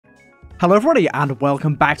Hello everybody and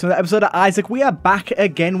welcome back to another episode of Isaac. We are back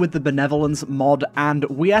again with the Benevolence mod and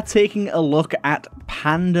we are taking a look at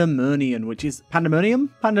Pandemonium, which is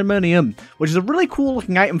which is a really cool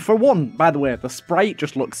looking item. For one, by the way, the sprite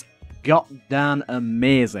just looks goddamn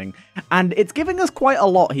amazing. And it's giving us quite a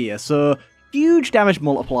lot here. So, huge damage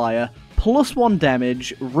multiplier, +1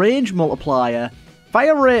 damage, range multiplier,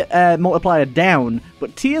 fire rate multiplier down,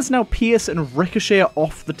 but tears now pierce and ricochet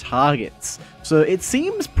off the targets. So it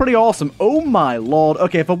seems pretty awesome. Oh my lord.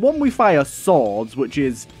 Okay, for one we fire swords, which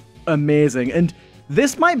is amazing. And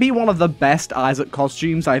this might be one of the best Isaac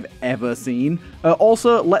costumes I've ever seen.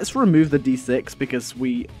 Also, let's remove the D6 because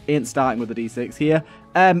we ain't starting with the D6 here.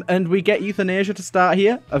 And we get Euthanasia to start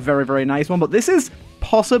here. A very, very nice one. But this is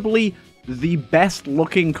possibly the best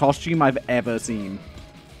looking costume I've ever seen.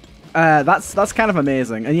 That's kind of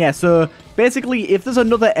amazing. And yeah, so basically, if there's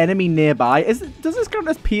another enemy nearby, does this count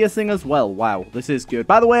as piercing as well? Wow, this is good.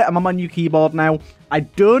 By the way, I'm on my new keyboard now. I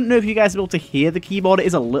don't know if you guys are able to hear the keyboard. It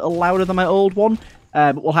is a little louder than my old one,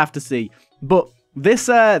 but we'll have to see. But this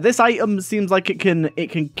item seems like it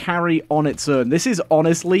can carry on its own. This is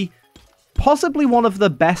honestly possibly one of the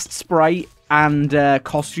best sprite and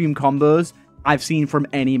costume combos I've seen from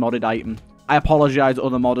any modded item. I apologize,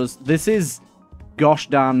 other modders. This is gosh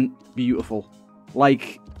darn beautiful.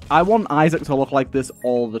 Like, I want Isaac to look like this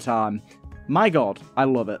all the time. My god, I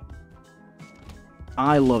love it.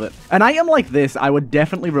 I love it. An item like this, I would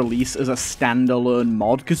definitely release as a standalone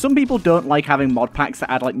mod, because some people don't like having mod packs that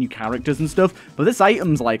add, like, new characters and stuff, but this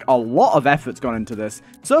item's, like, a lot of effort's gone into this.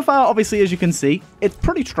 So far, obviously, as you can see, it's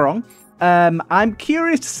pretty strong. I'm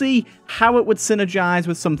curious to see how it would synergize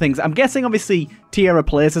with some things. I'm guessing, obviously, tier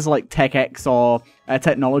replaces like Tech X or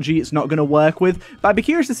technology it's not going to work with. But I'd be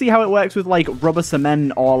curious to see how it works with, like, rubber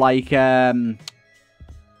cement or, like the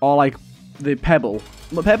pebble.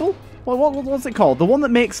 What pebble? What's it called? The one that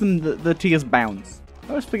makes them the tiers bounce. I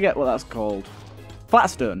always forget what that's called.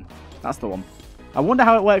 Flatstone. That's the one. I wonder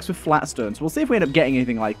how it works with flatstone. So we'll see if we end up getting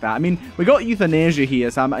anything like that. I mean, we got Euthanasia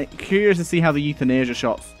here, so I'm curious to see how the Euthanasia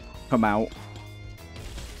shots come out.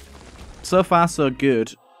 So far, so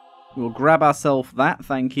good. We'll grab ourselves that,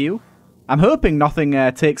 thank you. I'm hoping nothing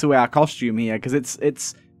takes away our costume here, because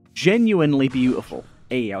it's genuinely beautiful.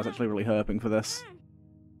 Hey, I was actually really hoping for this.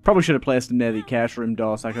 Probably should have placed him near the cash room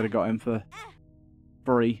door, so I could have got him for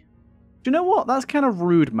free. Do you know what? That's kind of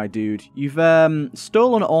rude, my dude. You've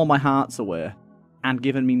stolen all my hearts away, and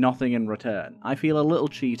given me nothing in return. I feel a little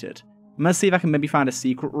cheated. I'm going to see if I can maybe find a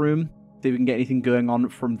secret room. See if we can get anything going on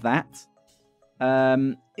from that.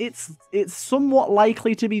 It's somewhat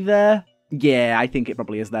likely to be there. Yeah, I think it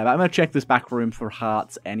probably is there. But I'm going to check this back room for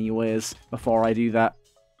hearts anyways before I do that.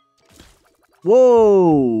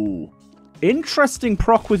 Whoa! Interesting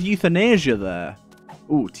proc with Euthanasia there.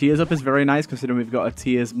 Ooh, Tears Up is very nice considering we've got a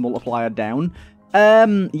Tears multiplier down.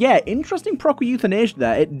 Yeah, interesting proc with Euthanasia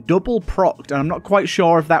there. It double procced, and I'm not quite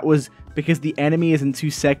sure if that was because the enemy is in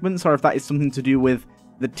 2 segments or if that is something to do with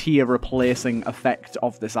the tier replacing effect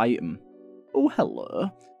of this item. Oh,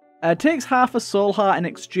 hello. Takes half a soul heart in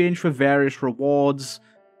exchange for various rewards.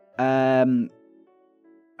 It's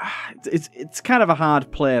kind of a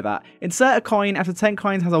hard play, that. Insert a coin. After 10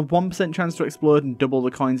 coins, has a 1% chance to explode and double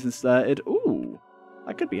the coins inserted. Ooh,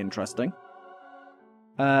 that could be interesting.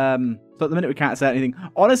 So at the minute we can't say anything.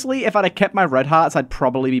 Honestly, if I'd have kept my red hearts, I'd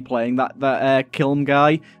probably be playing that Kiln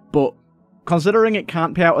guy, but considering it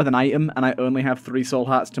can't pay out with an item, and I only have 3 soul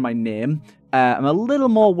hearts to my name, I'm a little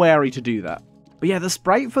more wary to do that. But yeah, the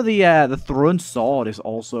sprite for the thrown sword is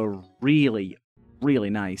also really, really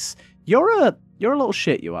nice. You're a little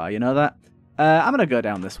shit, you are, you know that? I'm gonna go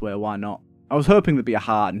down this way, why not? I was hoping there'd be a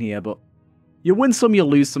heart in here, but you win some, you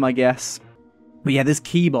lose some, I guess. But yeah, this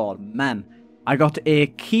keyboard, man. I got a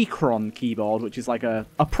Keychron keyboard, which is like a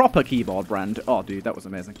proper keyboard brand. Oh, dude, that was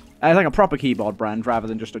amazing. It's like a proper keyboard brand rather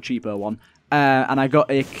than just a cheaper one. And I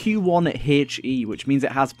got a Q1HE, which means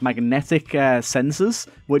it has magnetic sensors,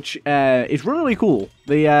 which is really cool.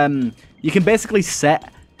 You can basically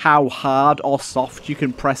set how hard or soft you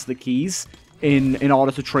can press the keys in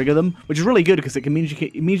order to trigger them, which is really good because it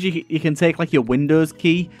means you can take like your Windows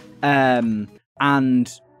key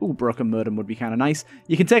and ooh, broken modem would be kind of nice.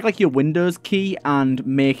 You can take, like, your Windows key and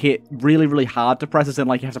make it really, really hard to press. As in,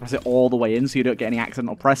 like, you have to press it all the way in so you don't get any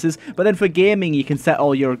accidental presses. But then for gaming, you can set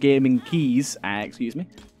all your gaming keys... excuse me.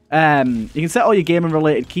 You can set all your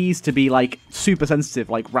gaming-related keys to be, like, super sensitive,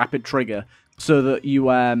 like rapid trigger, so that you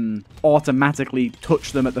automatically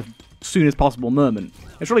touch them at the soonest possible moment.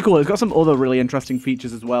 It's really cool. It's got some other really interesting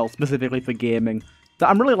features as well, specifically for gaming, that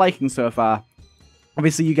I'm really liking so far.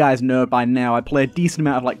 Obviously, you guys know by now, I play a decent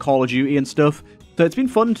amount of, like, Call of Duty and stuff, so it's been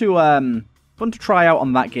fun to Fun to try out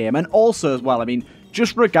on that game. And also as well, I mean,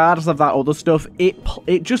 just regardless of that other stuff,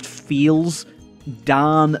 it just feels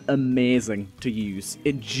darn amazing to use.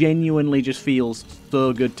 It genuinely just feels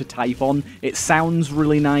so good to type on. It sounds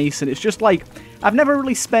really nice, and it's just like, I've never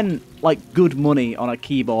really spent like good money on a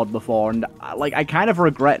keyboard before, and like I kind of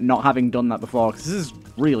regret not having done that before, because this is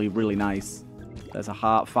really, really nice. There's a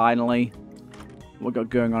heart finally. What we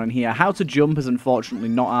got going on in here? How to jump is unfortunately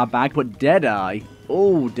not our bag, but Deadeye.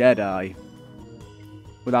 Oh, Deadeye.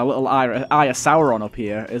 With our little Eye of Sauron up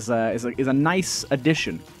here is a nice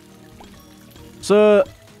addition. So,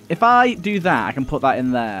 if I do that, I can put that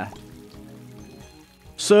in there.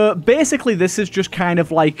 So, basically, this is just kind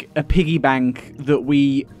of like a piggy bank that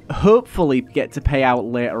we hopefully get to pay out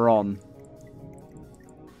later on.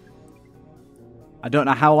 I don't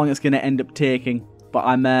know how long it's going to end up taking, but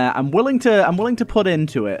I'm willing to put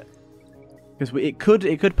into it, because it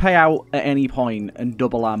could pay out at any point and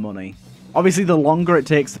double our money. Obviously, the longer it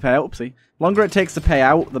takes to pay out, longer it takes to pay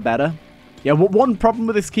out, the better. Yeah, one problem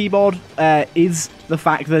with this keyboard is the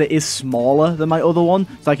fact that it is smaller than my other one,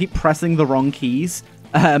 so I keep pressing the wrong keys,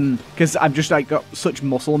 because I've just like got such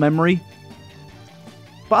muscle memory.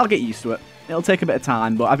 But I'll get used to it. It'll take a bit of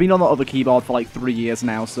time, but I've been on the other keyboard for like 3 years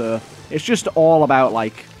now, so it's just all about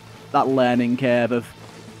like that learning curve of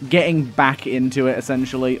getting back into it,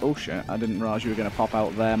 essentially. Oh shit, I didn't realize you were going to pop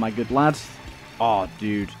out there, my good lad. Oh,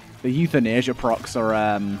 dude. The euthanasia procs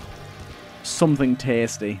are something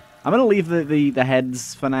tasty. I'm going to leave the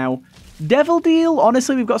heads for now. Devil Deal,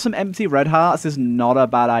 honestly, we've got some empty red hearts. Is not a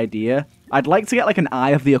bad idea. I'd like to get like an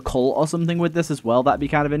Eye of the Occult or something with this as well. That'd be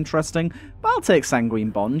kind of interesting. But I'll take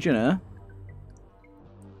Sanguine Bond, you know.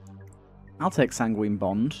 I'll take Sanguine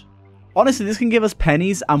Bond. Honestly, this can give us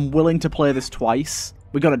pennies. I'm willing to play this twice.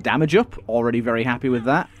 We got a damage up. Already very happy with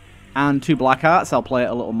that. And 2 black hearts. I'll play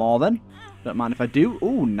it a little more then. Don't mind if I do.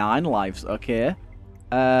 Ooh, 9 lives. Okay.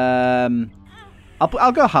 I'll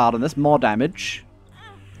go hard on this. More damage.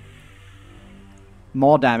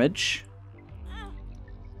 More damage.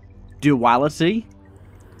 Duality.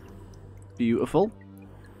 Beautiful.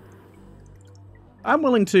 I'm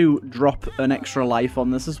willing to drop an extra life on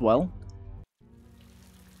this as well.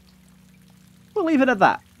 We'll leave it at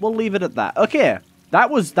that. We'll leave it at that. Okay.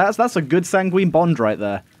 That's a good Sanguine Bond right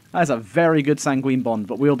there. That is a very good Sanguine Bond,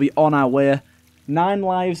 but we'll be on our way. 9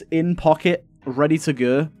 lives in pocket, ready to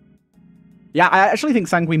go. Yeah, I actually think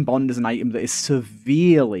Sanguine Bond is an item that is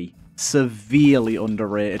severely, severely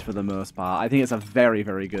underrated for the most part. I think it's a very,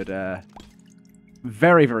 very good,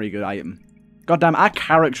 very, very good item. Goddamn, our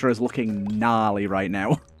character is looking gnarly right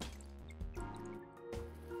now.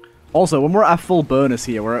 Also, when we're at our full bonus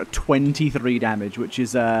here, we're at 23 damage, which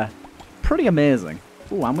is pretty amazing.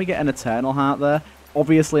 Ooh, and we get an Eternal Heart there.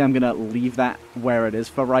 Obviously, I'm going to leave that where it is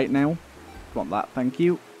for right now. Want that, thank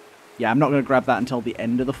you. Yeah, I'm not going to grab that until the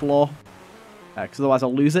end of the floor, because otherwise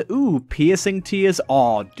I'll lose it. Ooh, Piercing Tears.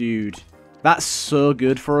 Oh, dude. That's so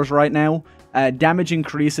good for us right now. Damage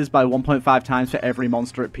increases by 1.5 times for every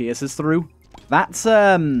monster it pierces through. That's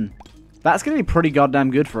going to be pretty goddamn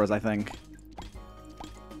good for us, I think.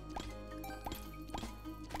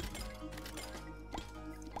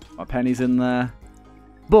 Our pennies in there.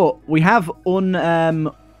 But we have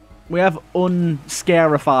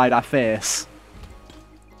unscarified our face.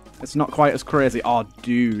 It's not quite as crazy. Oh,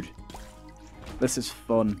 dude. This is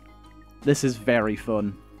fun. This is very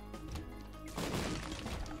fun.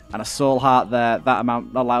 And a soul heart there. That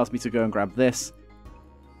amount allows me to go and grab this.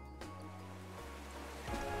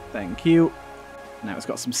 Thank you. Now it's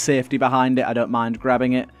got some safety behind it. I don't mind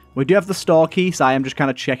grabbing it. We do have the store key, so I am just kind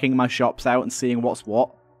of checking my shops out and seeing what's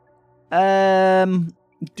what.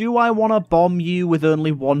 Do I want to bomb you with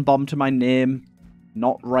only 1 bomb to my name?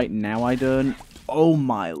 Not right now, I don't. Oh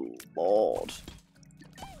my lord.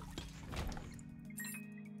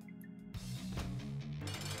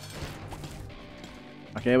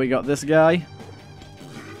 Okay, we got this guy.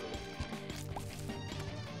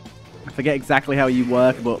 I forget exactly how you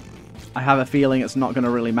work, but I have a feeling it's not going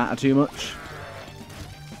to really matter too much.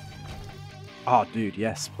 Oh, dude,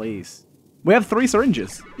 yes, please. We have 3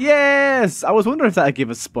 syringes. Yes! I was wondering if that would give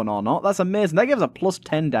us spun or not. That's amazing. That gives a plus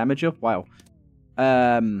 10 damage up. Wow.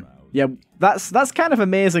 Yeah, that's kind of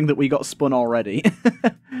amazing that we got spun already.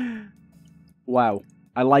 Wow.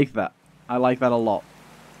 I like that. I like that a lot.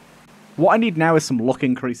 What I need now is some luck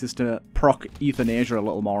increases to proc Euthanasia a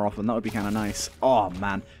little more often. That would be kind of nice. Oh,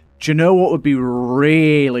 man. Do you know what would be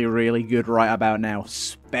really, really good right about now?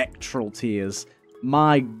 Spectral Tears.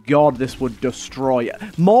 My god, this would destroy.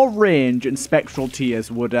 More range and Spectral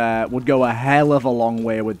Tears would go a hell of a long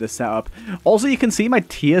way with this setup. Also, you can see my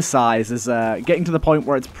tier size is getting to the point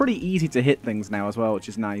where it's pretty easy to hit things now as well, which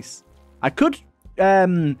is nice. I could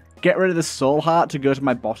get rid of the soul heart to go to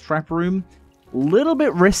my boss trap room. Little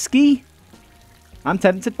bit risky. I'm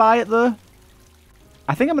tempted by it, though.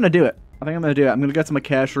 I think I'm going to do it. I'm going to go to my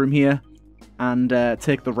curse room here and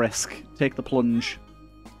take the risk. Take the plunge.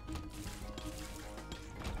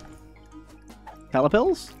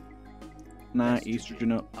 Telepills? Nah,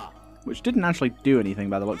 estrogen up. Which didn't actually do anything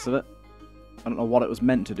by the looks of it. I don't know what it was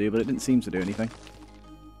meant to do, but it didn't seem to do anything.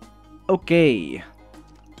 Okay.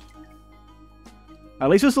 At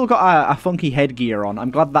least we've still got a funky headgear on.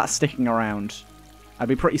 I'm glad that's sticking around. I'd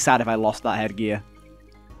be pretty sad if I lost that headgear.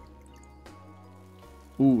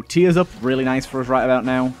 Ooh, tears up. Really nice for us right about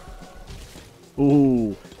now.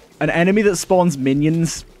 Ooh. An enemy that spawns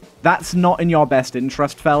minions. That's not in your best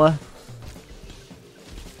interest, fella.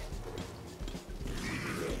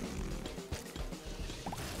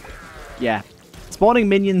 Yeah. Spawning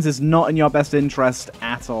minions is not in your best interest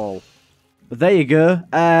at all. But there you go.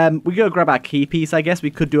 We go grab our key piece, I guess.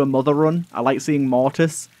 We could do a mother run. I like seeing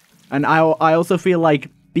Mortis. And I also feel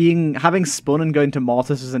like having spun and going to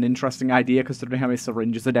Mortis is an interesting idea, considering how many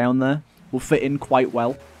syringes are down there. Will fit in quite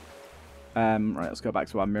well. Right, let's go back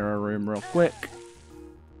to our mirror room real quick.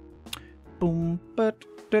 Boom. But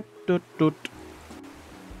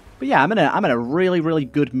yeah, I'm in a really, really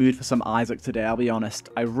good mood for some Isaac today, I'll be honest.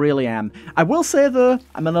 I really am. I will say, though,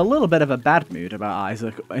 I'm in a little bit of a bad mood about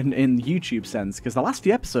Isaac in YouTube sense, because the last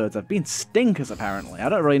few episodes have been stinkers, apparently. I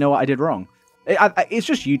don't really know what I did wrong. It's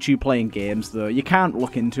just YouTube playing games, though. You can't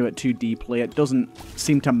look into it too deeply. It doesn't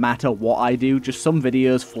seem to matter what I do. Just some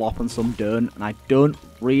videos flop and some don't, and I don't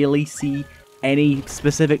really see any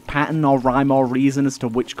specific pattern or rhyme or reason as to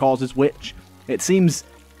which causes which. It seems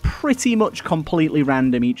pretty much completely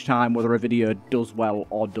random each time whether a video does well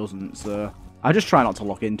or doesn't, so I just try not to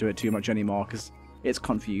look into it too much anymore because it's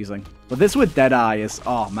confusing. But this with Deadeye is,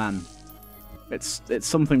 oh man, it's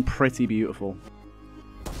something pretty beautiful.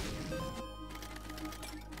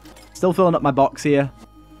 Still filling up my box here.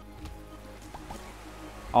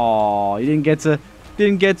 Oh, you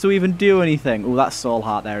didn't get to even do anything. Oh, that soul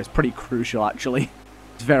heart there is pretty crucial actually.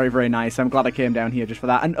 It's very, very nice. I'm glad I came down here just for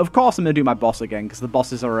that. And of course I'm going to do my boss again, because the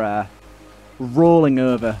bosses are rolling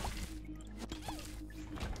over.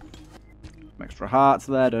 Some extra hearts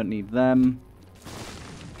there, don't need them.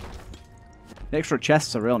 The extra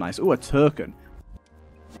chests are real nice. Ooh, a token.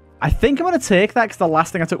 I think I'm going to take that, because the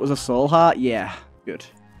last thing I took was a soul heart. Yeah, good.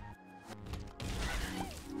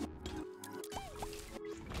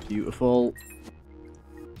 Beautiful.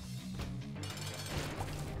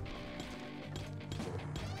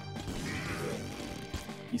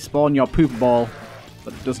 You spawn your poop ball,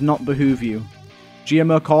 but it does not behoove you.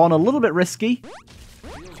 GMO corn, a little bit risky.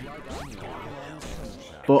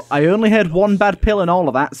 But I only had one bad pill in all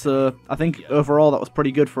of that, so I think overall that was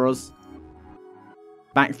pretty good for us.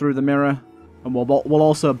 Back through the mirror, and we'll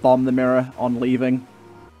also bomb the mirror on leaving.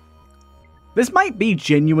 This might be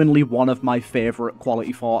genuinely one of my favourite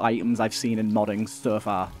quality 4 items I've seen in modding so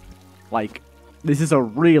far. Like, this is a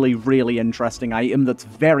really, really interesting item that's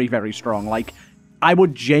very, very strong. Like, I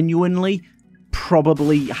would genuinely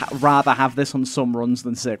probably rather have this on some runs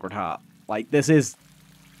than Sacred Heart. Like, this is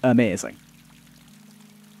amazing.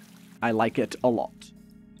 I like it a lot.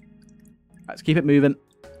 Let's keep it moving.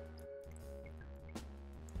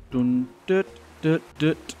 Dun, dut, dut,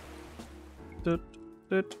 dut. Dut,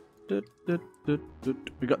 dut, dut, dut, dut, dut.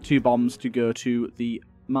 We've got 2 bombs to go to the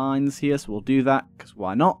mines here, so we'll do that, because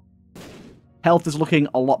why not? Health is looking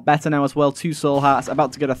a lot better now as well. 2 soul hearts,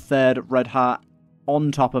 about to get a 3rd red heart.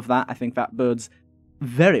 On top of that, I think that bodes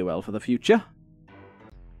very well for the future.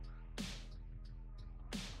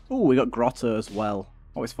 Ooh, we got Grotto as well.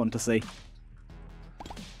 Always fun to see.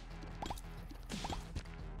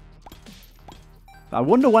 I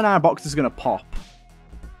wonder when our box is going to pop.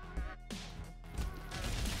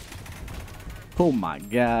 Oh my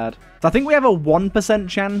god. So I think we have a 1%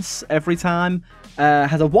 chance every time.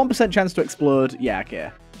 Has a 1% chance to explode. Yeah,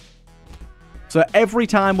 okay. So every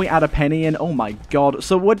time we add a penny in, oh my god.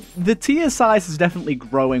 So the tier size is definitely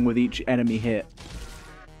growing with each enemy hit.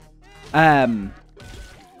 Wow,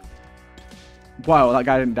 that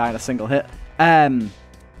guy didn't die in a single hit. Whipworm?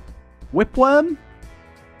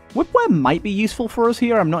 Whipworm might be useful for us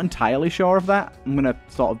here. I'm not entirely sure of that. I'm going to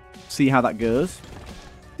sort of see how that goes.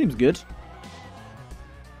 Seems good.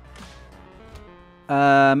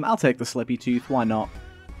 I'll take the Slippy Tooth. Why not?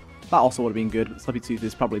 That also would have been good, but Slippy Tooth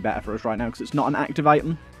is probably better for us right now because it's not an active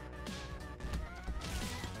item.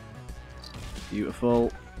 Beautiful.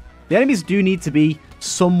 The enemies do need to be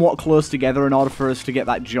somewhat close together in order for us to get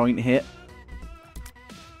that joint hit.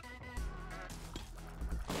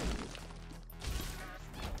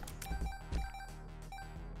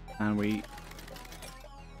 And we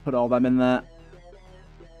Put all them in there.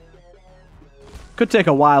 Could take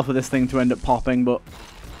a while for this thing to end up popping, but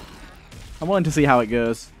I'm willing to see how it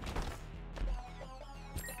goes.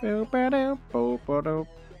 Am I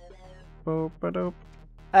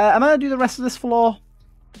going to do the rest of this floor?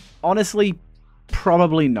 Honestly,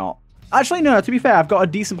 probably not. Actually, no, to be fair, I've got a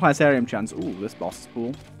decent Planetarium chance. Ooh, this boss is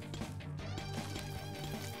cool.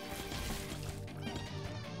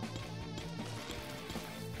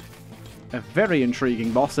 A very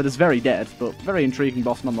intriguing boss. It is very dead, but very intriguing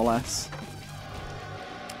boss nonetheless.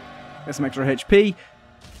 Get some extra HP.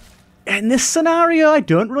 In this scenario, I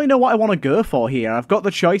don't really know what I want to go for here. I've got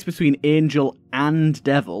the choice between Angel and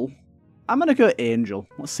Devil. I'm going to go Angel.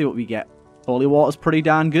 Let's see what we get. Holy Water's pretty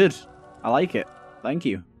darn good. I like it. Thank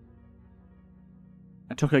you.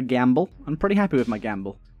 I took a gamble. I'm pretty happy with my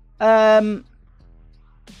gamble. Yeah,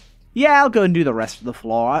 I'll go and do the rest of the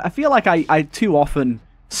floor. I feel like I too often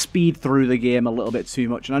speed through the game a little bit too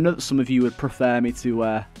much, and I know that some of you would prefer me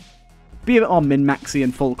to be a bit more min-maxy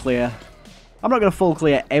and full clear. I'm not going to full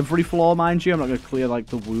clear every floor, mind you. I'm not going to clear like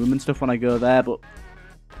the womb and stuff when I go there, but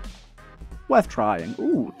worth trying.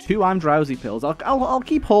 Ooh, 2 I'm Drowsy pills. I'll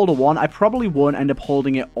keep hold of 1. I probably won't end up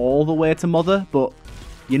holding it all the way to Mother, but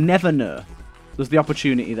you never know. There's the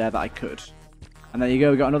opportunity there that I could. And there you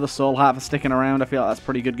go. We got another soul heart for sticking around. I feel like that's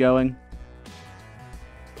pretty good going.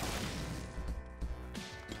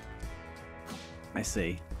 I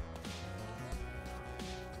see.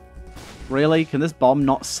 Really? Can this bomb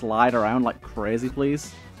not slide around like crazy,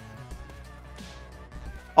 please?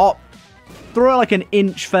 Oh! Throw like an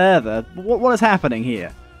inch further. What is happening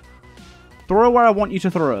here? Throw where I want you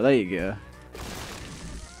to throw. There you go.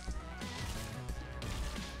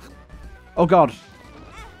 Oh god.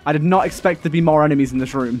 I did not expect there to be more enemies in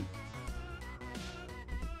this room.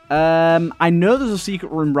 I know there's a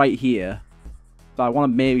secret room right here. So I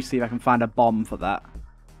want to maybe see if I can find a bomb for that.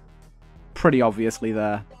 Pretty obviously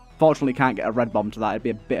there. Fortunately can't get a red bomb to that. It'd be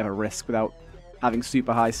a bit of a risk without having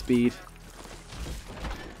super high speed.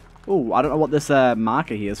 Oh, I don't know what this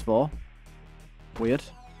marker here is for. Weird.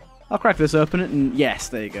 I'll crack this open and yes,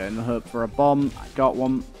 there you go. In the hope for a bomb. I got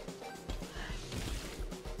one.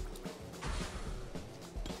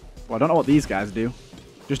 Well, I don't know what these guys do.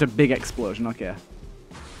 Just a big explosion. Okay.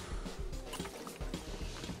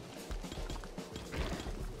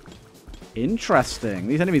 Interesting.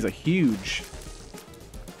 These enemies are huge.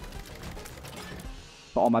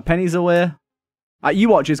 Put all my pennies away. You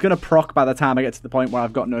watch, it's going to proc by the time I get to the point where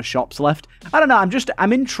I've got no shops left. I don't know,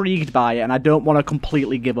 I'm intrigued by it, and I don't want to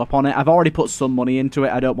completely give up on it. I've already put some money into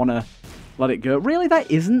it. I don't want to let it go. Really, that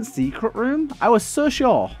isn't Secret Room? I was so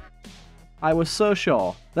sure. I was so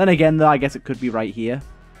sure. Then again, though, I guess it could be right here.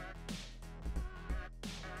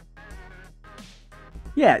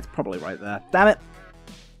 Yeah, it's probably right there. Damn it.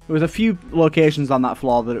 There was a few locations on that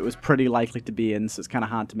floor that it was pretty likely to be in, so it's kind of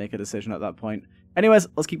hard to make a decision at that point. Anyways,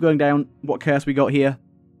 let's keep going down. What curse we got here?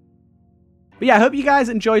 But yeah, I hope you guys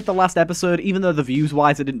enjoyed the last episode, even though the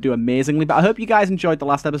views-wise I didn't do amazingly. But I hope you guys enjoyed the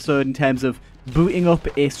last episode in terms of booting up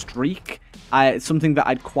a streak. It's something that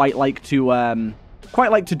I'd quite like to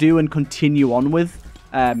do and continue on with,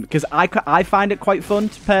 because I find it quite fun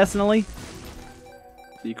personally.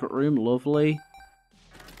 Secret room, lovely.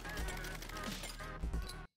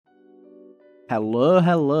 Hello,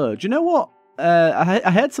 hello. Do you know what?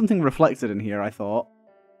 I heard something reflected in here, I thought.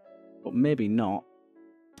 But maybe not.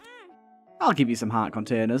 I'll give you some heart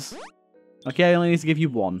containers. Okay, I only need to give you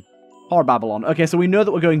 1. Or Babylon. Okay, so we know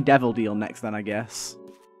that we're going Devil Deal next then, I guess.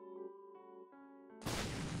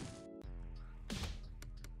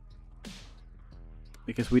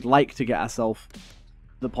 Because we'd like to get ourselves to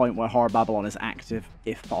the point where Horror Babylon is active,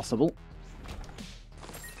 if possible.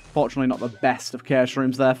 Fortunately, not the best of curse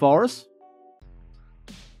rooms there for us.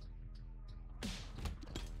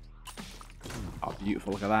 Oh,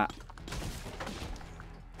 beautiful, look at that.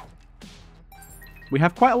 We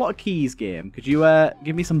have quite a lot of keys, game. Could you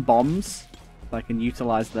give me some bombs so I can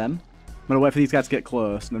utilize them? I'm going to wait for these guys to get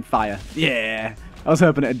close and then fire. Yeah! I was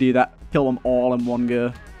hoping it'd do that. Kill them all in one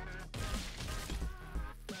go.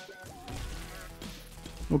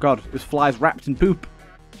 Oh god, there's flies wrapped in poop.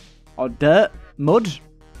 Or dirt. Mud.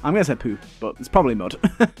 I'm going to say poop, but it's probably mud.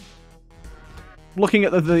 Looking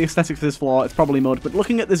at the aesthetics of this floor, it's probably mud, but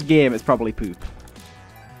looking at this game, it's probably poop.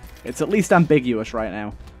 It's at least ambiguous right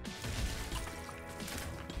now.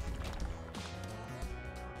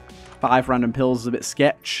 5 random pills is a bit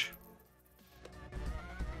sketch.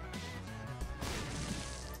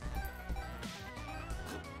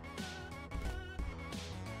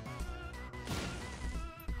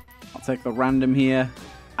 I'll take the random here.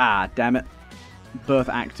 Ah, damn it. Both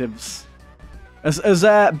actives. As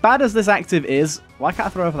bad as this active is, why can't I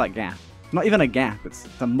throw over that gap? Not even a gap, it's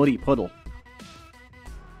a muddy puddle.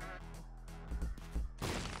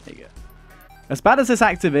 There you go. As bad as this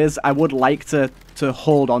active is, I would like to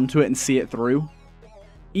hold on to it and see it through.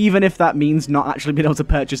 Even if that means not actually being able to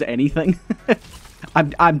purchase anything.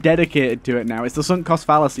 I'm dedicated to it now. It's the sunk cost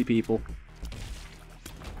fallacy, people.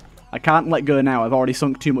 I can't let go now. I've already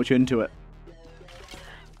sunk too much into it.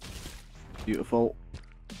 Beautiful.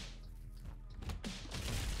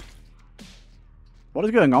 What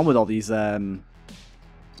is going on with all these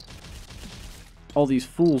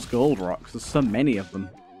fool's gold rocks? There's so many of them.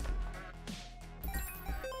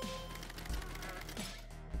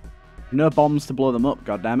 No bombs to blow them up,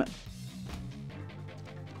 goddammit.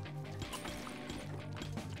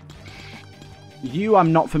 You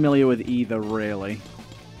I'm not familiar with either, really.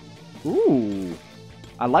 Ooh.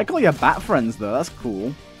 I like all your bat friends, though. That's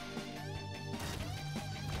cool.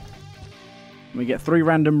 We get 3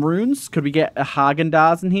 random runes. Could we get a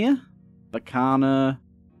Häagen-Dazs in here? Bacana.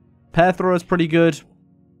 Pair throw is pretty good.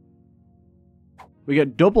 We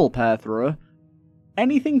get double pair throw.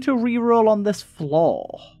 Anything to reroll on this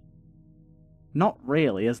floor? Not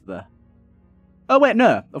really, is there? Oh, wait,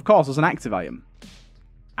 no. Of course, there's an active item.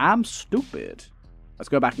 I'm stupid. Let's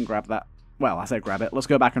go back and grab that. Well, I said grab it. Let's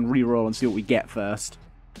go back and reroll and see what we get first.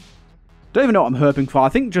 Don't even know what I'm hoping for. I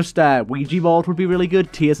think just Ouija board would be really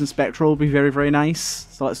good. Tears and Spectral would be very, very nice.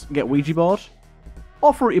 So let's get Ouija board.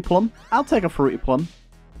 Or Fruity Plum. I'll take a Fruity Plum.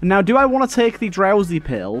 Now, do I want to take the Drowsy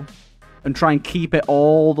Pill and try and keep it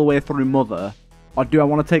all the way through Mother? Or do I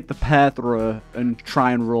want to take the Pair Throw and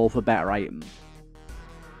try and roll for better items?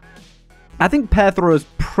 I think Pair Throw is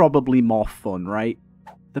probably more fun, right?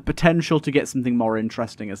 The potential to get something more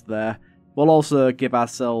interesting is there. We'll also give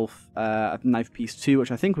ourselves a knife piece 2,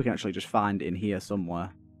 which I think we can actually just find in here somewhere.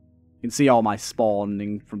 You can see all my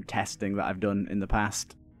spawning from testing that I've done in the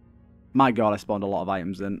past. My god, I spawned a lot of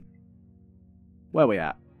items in. Where we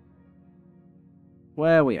at?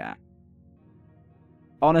 Where we at?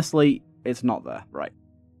 Honestly, it's not there. Right.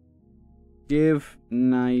 Give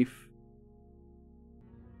knife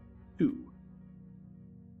 2.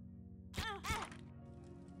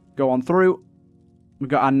 Go on through. We've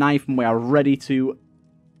got our knife and we are ready to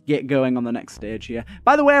get going on the next stage here.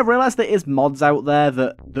 By the way, I realised there is mods out there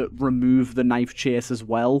that remove the knife chase as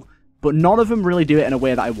well, but none of them really do it in a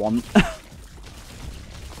way that I want.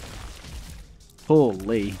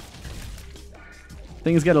 Holy.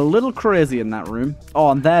 Things get a little crazy in that room. Oh,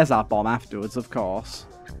 and there's our bomb afterwards, of course.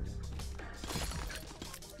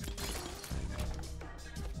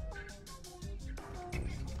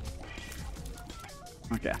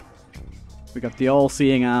 Okay. We got the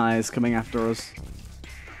all-seeing eyes coming after us.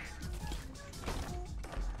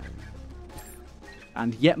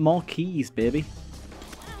 And yet more keys, baby.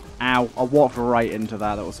 Ow, I walked right into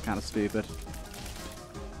that. That was kind of stupid.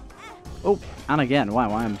 Oh, and again.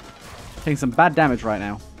 Wow, I'm taking some bad damage right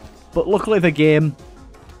now. But luckily the game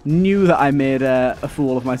knew that I made a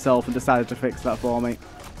fool of myself and decided to fix that for me.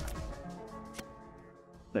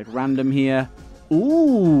 Like random here.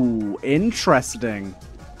 Ooh, interesting.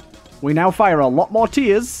 We now fire a lot more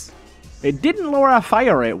tears. It didn't lower our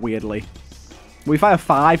fire rate, weirdly. We fire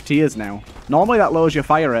 5 tears now. Normally that lowers your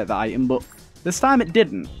fire rate, that item, but this time it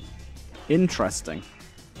didn't. Interesting.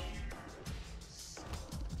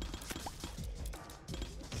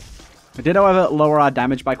 It did, however, lower our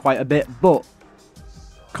damage by quite a bit, but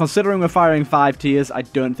considering we're firing 5 tears, I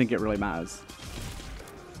don't think it really matters.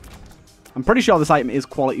 I'm pretty sure this item is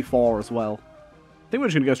quality 4 as well. I think we're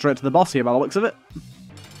just going to go straight to the boss here by the looks of it.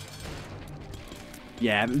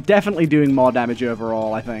 Yeah, definitely doing more damage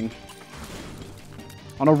overall, I think.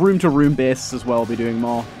 On a room-to-room basis as well, we'll be doing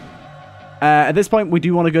more. At this point, we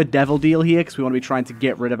do want to go Devil Deal here, because we want to be trying to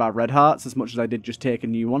get rid of our red hearts, as much as I did just take a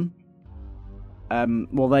new one.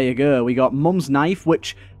 Well, there you go. We got Mum's Knife,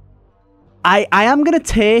 which I am going to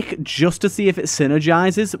take just to see if it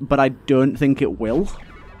synergizes, but I don't think it will.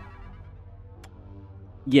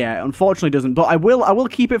 Yeah, unfortunately it doesn't, but I will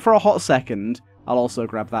keep it for a hot second. I'll also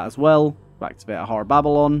grab that as well. Activate a Horror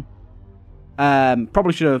Babylon.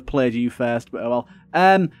 Probably should have played you first, but oh well.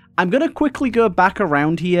 I'm going to quickly go back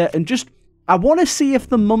around here and just... I want to see if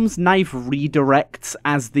the Mum's Knife redirects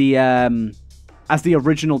as the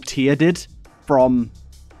original tier did from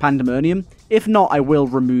Pandemonium. If not, I will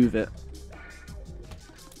remove it.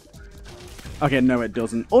 Okay, no it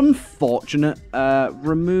doesn't. Unfortunate.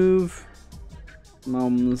 Remove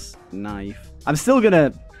Mum's Knife. I'm still going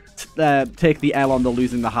to take the L on the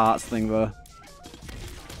losing the hearts thing, though.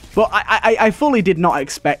 But I fully did not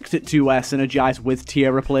expect it to synergize with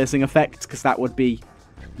tier replacing effects, because that would be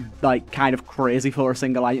like, kind of crazy for a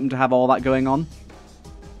single item to have all that going on.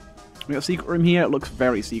 We got a secret room here. It looks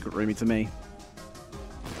very secret roomy to me.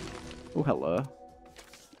 Oh, hello.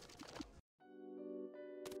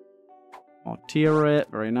 Oh, tier rate.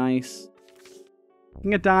 Very nice.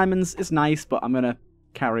 King of Diamonds is nice, but I'm going to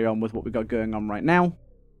carry on with what we've got going on right now.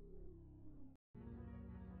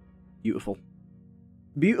 Beautiful.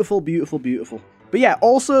 Beautiful, beautiful, beautiful. But yeah,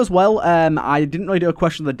 also as well, I didn't really do a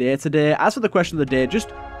question of the day today. As for the question of the day,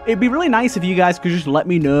 it'd be really nice if you guys could just let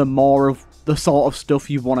me know more of the sort of stuff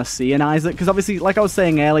you want to see in Isaac. Because obviously, like I was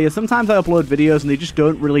saying earlier, sometimes I upload videos and they just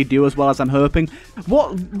don't really do as well as I'm hoping.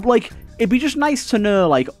 It'd be just nice to know,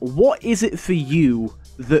 like, what is it for you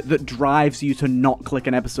that drives you to not click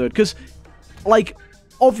an episode? Because, like,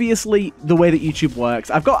 obviously, the way that YouTube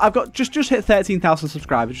works, I've got just hit 13,000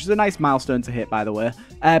 subscribers, which is a nice milestone to hit, by the way.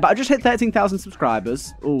 But I just hit 13,000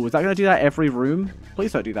 subscribers. Oh, is that going to do that every room?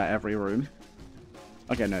 Please don't do that every room.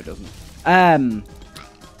 Okay, no, it doesn't.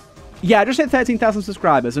 Yeah, I just hit 13,000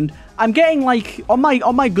 subscribers, and I'm getting, like, on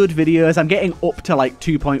my good videos, I'm getting up to, like,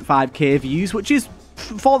 2.5k views, which is,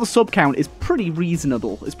 for the sub count, is pretty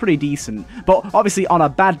reasonable. It's pretty decent. But obviously, on a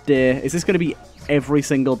bad day, is this going to be every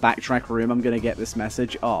single backtrack room I'm going to get this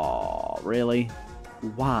message? Oh, really?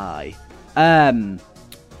 Why? On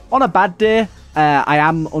a bad day, I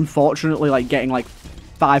am unfortunately, like, getting, like,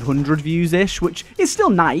 500 views-ish, which is still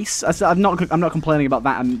nice. I'm not complaining about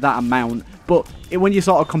that amount, but when you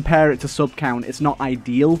sort of compare it to sub count, it's not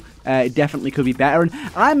ideal. It definitely could be better,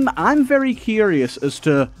 and I'm very curious as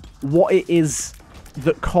to what it is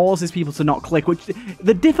that causes people to not click. Which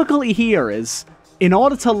the difficulty here is, in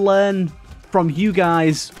order to learn from you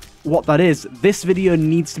guys what that is, this video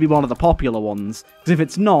needs to be one of the popular ones. Because if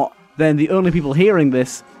it's not, then the only people hearing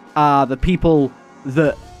this are the people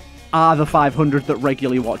that are the 500 that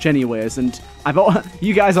regularly watch anyways, and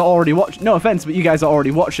you guys are already watching. No offense, but you guys are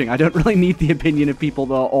already watching. I don't really need the opinion of people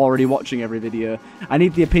that are already watching every video. I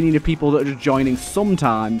need the opinion of people that are just joining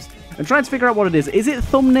sometimes and trying to figure out what it is. Is it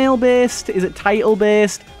thumbnail based? Is it title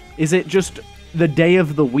based? Is it just the day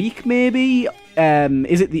of the week, maybe?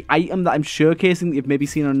 Is it the item that I'm showcasing that you've maybe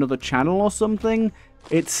seen on another channel or something?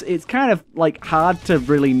 It's kind of, like, hard to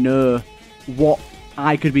really know what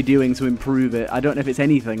I could be doing to improve it. I don't know if it's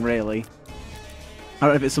anything, really. I don't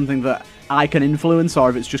know if it's something that I can influence, or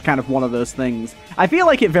if it's just kind of one of those things. I feel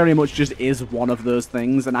like it very much just is one of those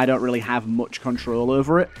things, and I don't really have much control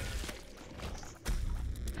over it.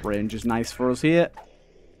 Range is nice for us here.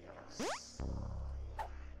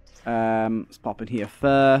 Let's pop in here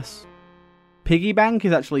first. Piggy Bank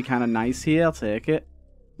is actually kind of nice here. I'll take it.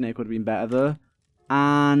 Snake would have been better, though.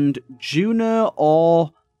 And Juno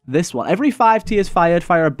or this one. Every 5 tiers fired,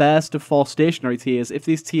 fire a burst of 4 stationary tiers. If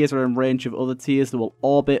these tiers are in range of other tiers, they will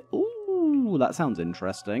orbit. Ooh, that sounds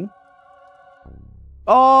interesting.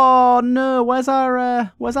 Oh, no. Where's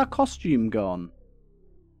our costume gone?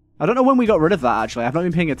 I don't know when we got rid of that, actually. I've not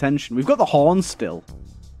been paying attention. We've got the horn still.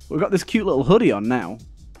 We've got this cute little hoodie on now.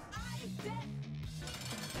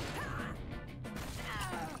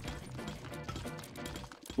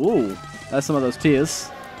 Ooh, there's some of those tiers.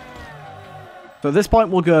 So at this point,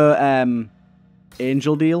 we'll go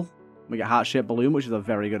Angel Deal. We get Heart-Shaped Balloon, which is a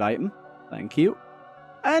very good item. Thank you.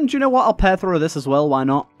 And do you know what? I'll pair throw this as well. Why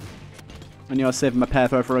not? I knew I was saving my pair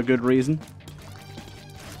throw for a good reason.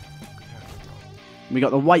 We got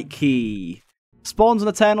the White Key. Spawns an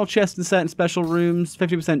Eternal Chest in certain special rooms.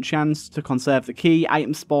 50% chance to conserve the key.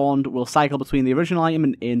 Item spawned will cycle between the original item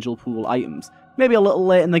and Angel Pool items. Maybe a little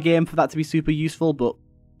late in the game for that to be super useful, but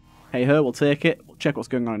hey-ho, we'll take it. We'll check what's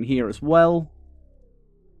going on in here as well.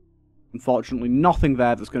 Unfortunately, nothing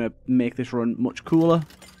there that's going to make this run much cooler.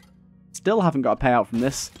 Still haven't got a payout from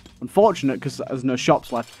this. Unfortunate, because there's no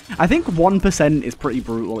shops left. I think 1% is pretty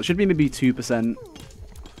brutal. It should be maybe 2%.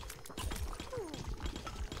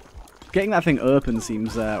 Getting that thing open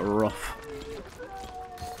seems rough.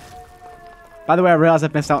 By the way, I realise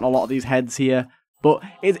I've missed out on a lot of these heads here. But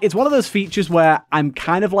it's one of those features where I'm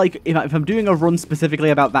kind of like, if I'm doing a run specifically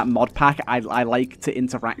about that mod pack, I like to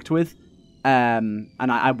interact with. And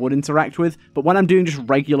I would interact with. But when I'm doing just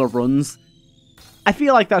regular runs, I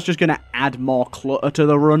feel like that's just going to add more clutter to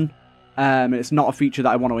the run. It's not a feature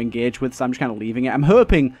that I want to engage with, so I'm just kind of leaving it. I'm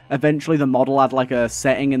hoping eventually the mod will add like a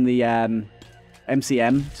setting in the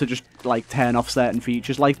MCM to just like turn off certain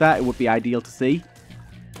features like that. It would be ideal to see.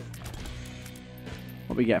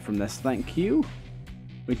 What we get from this? Thank you.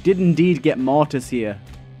 We did indeed get Mortis here.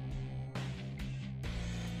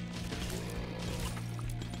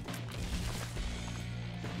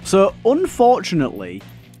 So unfortunately,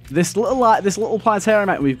 this little planetarium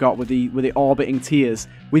item we've got with the orbiting tiers,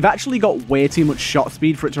 we've actually got way too much shot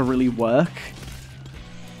speed for it to really work.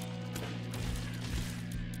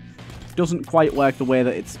 doesn't quite work the way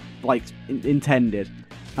that it's, like, intended.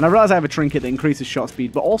 And I realize I have a trinket that increases shot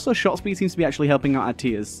speed, but also shot speed seems to be actually helping out our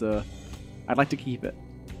tiers, so I'd like to keep it.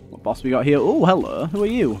 What boss we got here? Oh, hello. Who are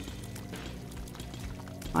you?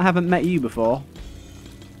 I haven't met you before.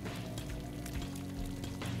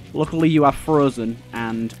 Luckily, you are frozen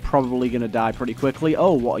and probably going to die pretty quickly.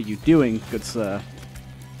 Oh, what are you doing, good sir?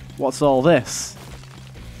 What's all this?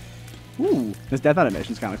 Ooh, this death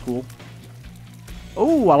animation's kind of cool.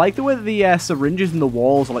 Oh, I like the way that the syringes in the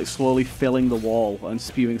walls are like slowly filling the wall and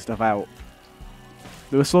spewing stuff out.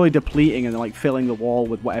 They were slowly depleting and like filling the wall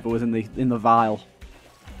with whatever was in the vial.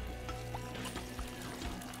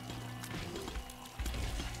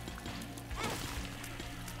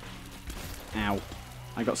 Ow.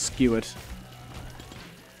 I got skewered.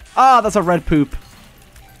 Ah, that's a red poop.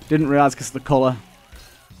 Didn't realize because of the colour.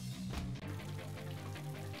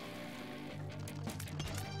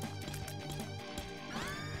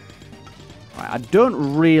 I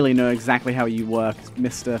don't really know exactly how you work,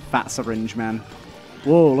 Mr. Fat Syringe Man.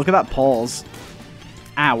 Whoa, look at that pause.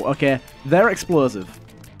 Ow, okay. They're explosive.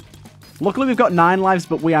 Luckily we've got 9 lives,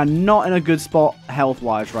 but we are not in a good spot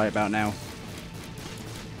health-wise right about now.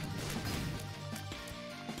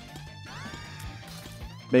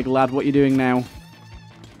 Big lad, what are you doing now?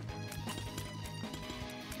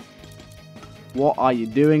 What are you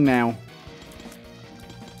doing now?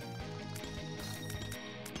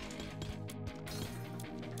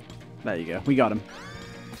 There you go. We got him.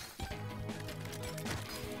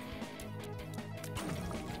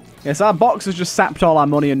 Yes, our box has just sapped all our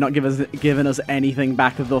money and not given us anything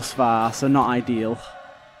back thus far, so not ideal.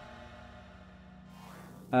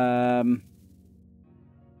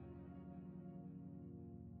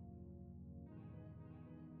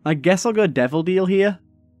 I guess I'll go Devil Deal here.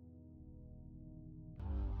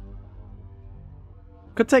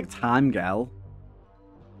 Could take Time Gal.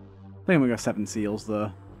 I think I'm gonna go 7 seals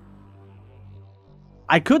though.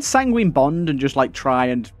 I could Sanguine Bond and just like try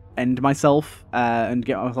and end myself and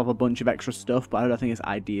get myself a bunch of extra stuff, but I don't think it's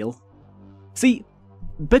ideal. See,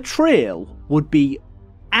 Betrayal would be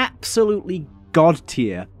absolutely god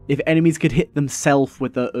tier if enemies could hit themselves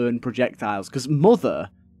with their own projectiles, because Mother,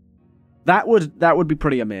 that would be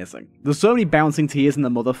pretty amazing. There's so many bouncing tiers in the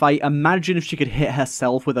Mother fight. Imagine if she could hit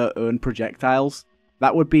herself with her own projectiles.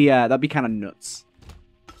 That would be that'd be kind of nuts.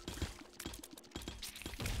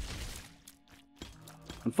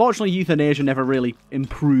 Unfortunately, Euthanasia never really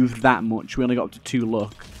improved that much. We only got up to 2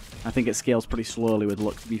 luck. I think it scales pretty slowly with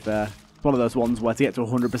luck, to be fair. It's one of those ones where to get to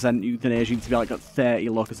 100% Euthanasia, you need to be like got 30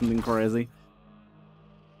 luck or something crazy.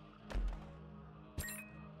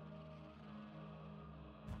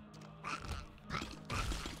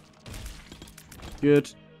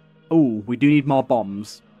 Good. Oh, we do need more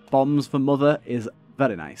bombs. Bombs for Mother is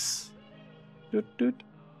very nice.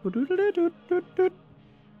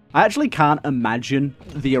 I actually can't imagine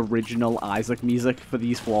the original Isaac music for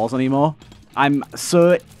these floors anymore. I'm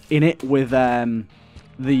so in it with the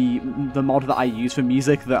mod that I use for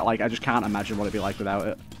music that like I just can't imagine what it'd be like without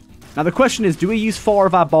it. Now the question is, do we use 4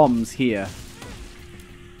 of our bombs here?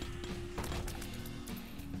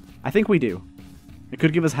 I think we do. It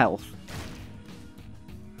could give us health.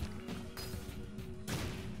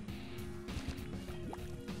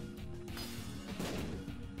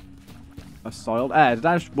 A soiled. Did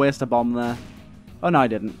I just waste a bomb there? Oh no, I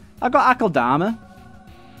didn't. I got Akeldama.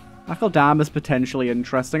 Akeldama's potentially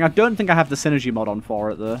interesting. I don't think I have the synergy mod on for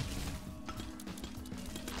it though.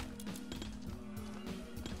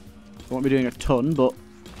 Won't be doing a ton, but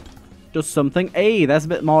does something. Hey, there's a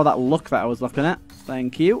bit more of that luck that I was looking at.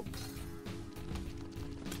 Thank you.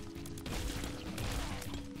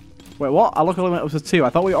 Wait, what? Our luck only went up to 2. I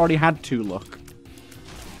thought we already had 2 luck.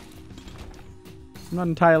 I'm not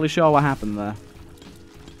entirely sure what happened there.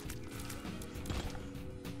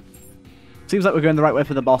 Seems like we're going the right way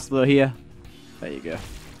for the boss though here. There you go.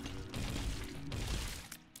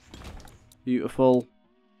 Beautiful.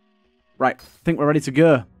 Right, I think we're ready to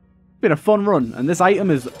go. Been a fun run, and this item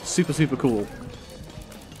is super, super cool.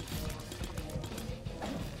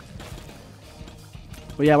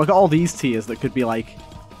 But yeah, look at all these tiers that could be like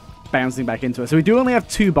bouncing back into it. So we do only have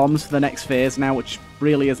 2 bombs for the next phase now, which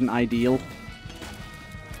really isn't ideal.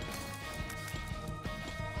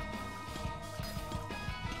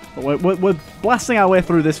 But we're blasting our way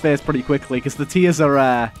through this phase pretty quickly, because the tiers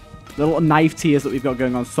are, the little knife tiers that we've got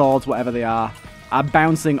going on, swords, whatever they are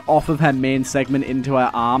bouncing off of her main segment into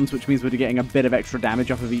her arms, which means we're getting a bit of extra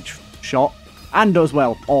damage off of each shot. And as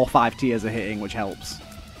well, all 5 tiers are hitting, which helps.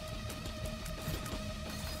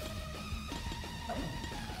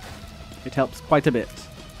 It helps quite a bit.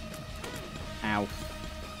 Ow.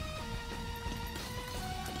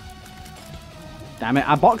 Damn it,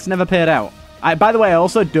 our box never paid out. By the way, I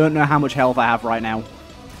also don't know how much health I have right now.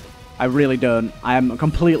 I really don't. I am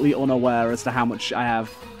completely unaware as to how much I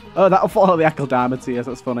have. Oh, that'll follow the Accursed. Yes,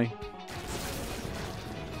 that's funny.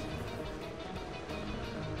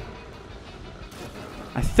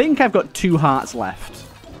 I think I've got 2 hearts left.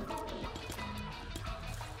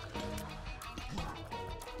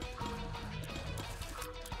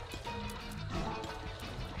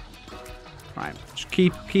 Right, just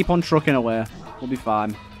keep on trucking away. We'll be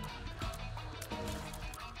fine.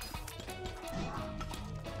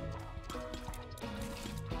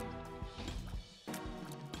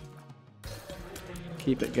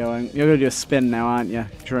 Keep it going. You're going to do a spin now, aren't you?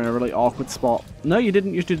 You're in a really awkward spot. No, you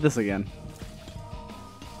didn't. You just did this again.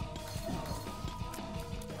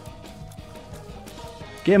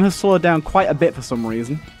 Game has slowed down quite a bit for some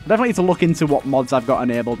reason. I definitely need to look into what mods I've got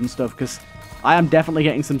enabled and stuff, because I am definitely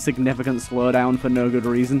getting some significant slowdown for no good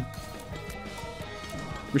reason.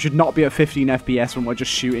 We should not be at 15 FPS when we're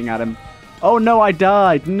just shooting at him. Oh no, I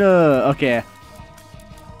died. No. Okay.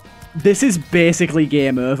 This is basically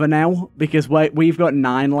game over now, because we've got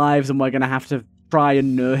 9 lives and we're going to have to try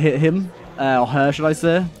and no-hit him. Or her, should I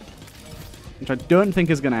say. Which I don't think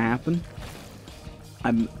is going to happen.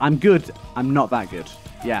 I'm good. I'm not that good.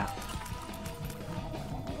 Yeah.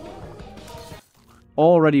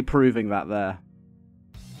 Already proving that there.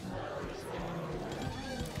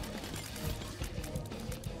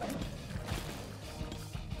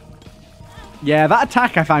 Yeah, that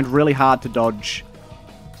attack I find really hard to dodge.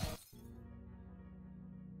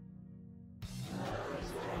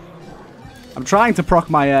 I'm trying to proc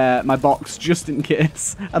my my box just in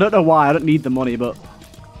case. I don't know why. I don't need the money, but...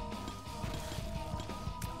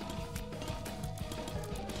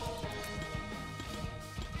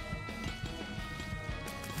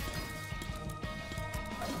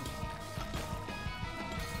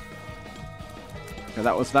 yeah,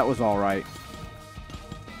 that was all right.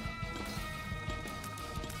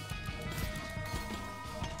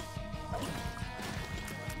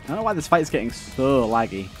 I don't know why this fight is getting so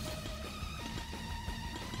laggy.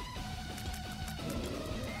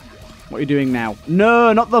 What are you doing now?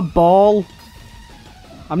 No, not the ball.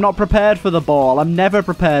 I'm not prepared for the ball. I'm never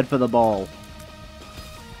prepared for the ball.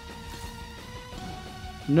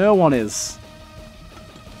 No one is.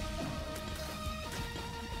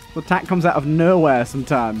 The attack comes out of nowhere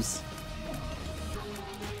sometimes.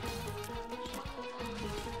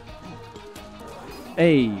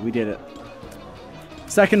 Hey, we did it.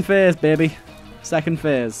 Second phase, baby. Second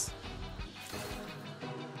phase.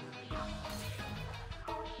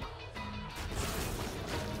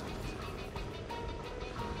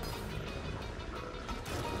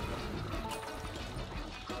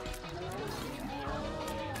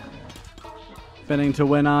 Spinning to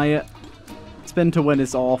win, are you? Spin to win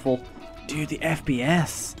is awful. Dude, the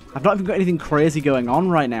FPS. I've not even got anything crazy going on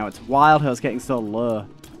right now. It's wild how it's getting so low.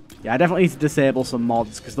 Yeah, I definitely need to disable some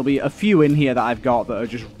mods, because there'll be a few in here that I've got that are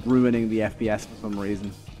just ruining the FPS for some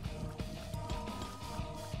reason.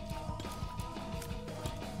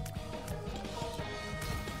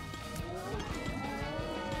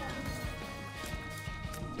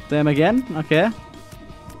 Same again? Okay.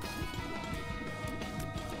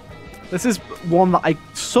 This is one that I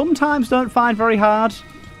sometimes don't find very hard.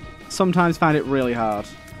 Sometimes find it really hard.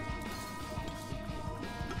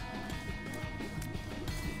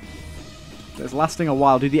 It's lasting a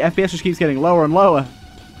while. Dude, the FPS just keeps getting lower and lower.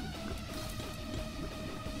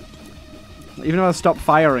 Even though I stop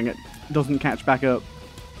firing, it doesn't catch back up.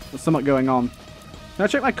 There's something going on. Can I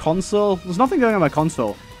check my console? There's nothing going on my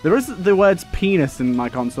console. There is the words penis in my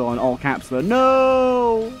console in all caps though.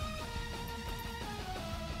 No!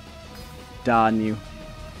 Darn you.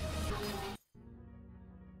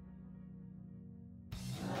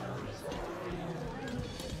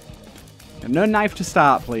 No knife to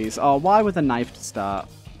start, please. Oh, why with a knife to start?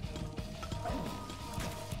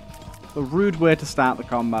 A rude way to start the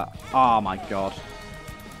combat. Oh my god.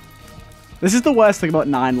 This is the worst thing about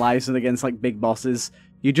 9 lives and against like big bosses.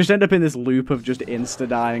 You just end up in this loop of just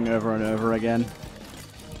insta-dying over and over again.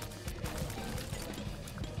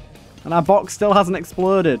 And our box still hasn't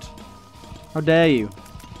exploded. How dare you?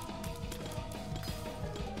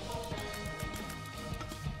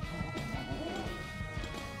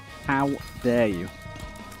 How dare you?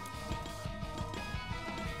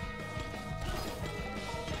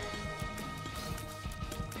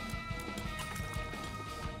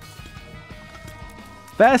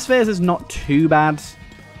 First phase is not too bad.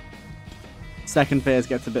 Second phase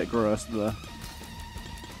gets a bit gross though.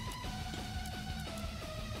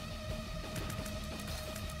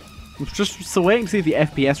 I'm just so waiting to see if the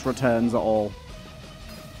FPS returns at all.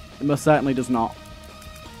 It most certainly does not.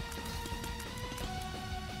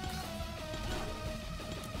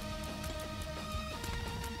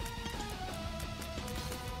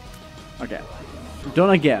 Okay.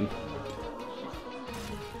 Done again.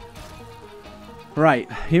 Right.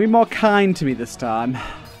 You be more kind to me this time.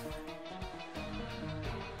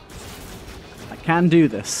 I can do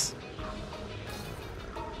this.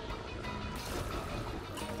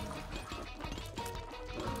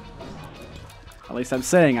 At least I'm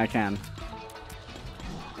saying I can.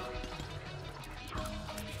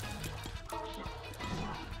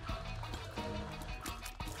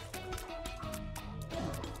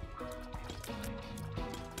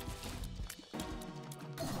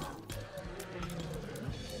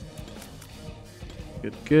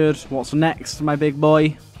 Good, good. What's next, my big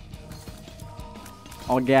boy?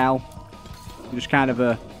 Or gal? You're just kind of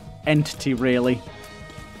a entity, really.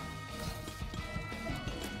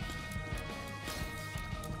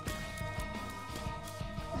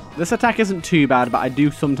 This attack isn't too bad, but I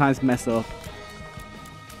do sometimes mess up.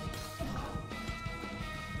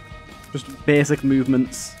 Just basic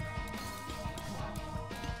movements.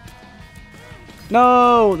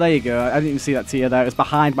 No! There you go. I didn't even see that tier there. It was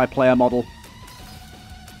behind my player model.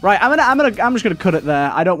 Right, I'm just gonna cut it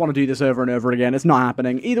there. I don't want to do this over and over again. It's not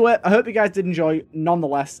happening. Either way, I hope you guys did enjoy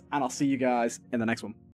nonetheless, and I'll see you guys in the next one.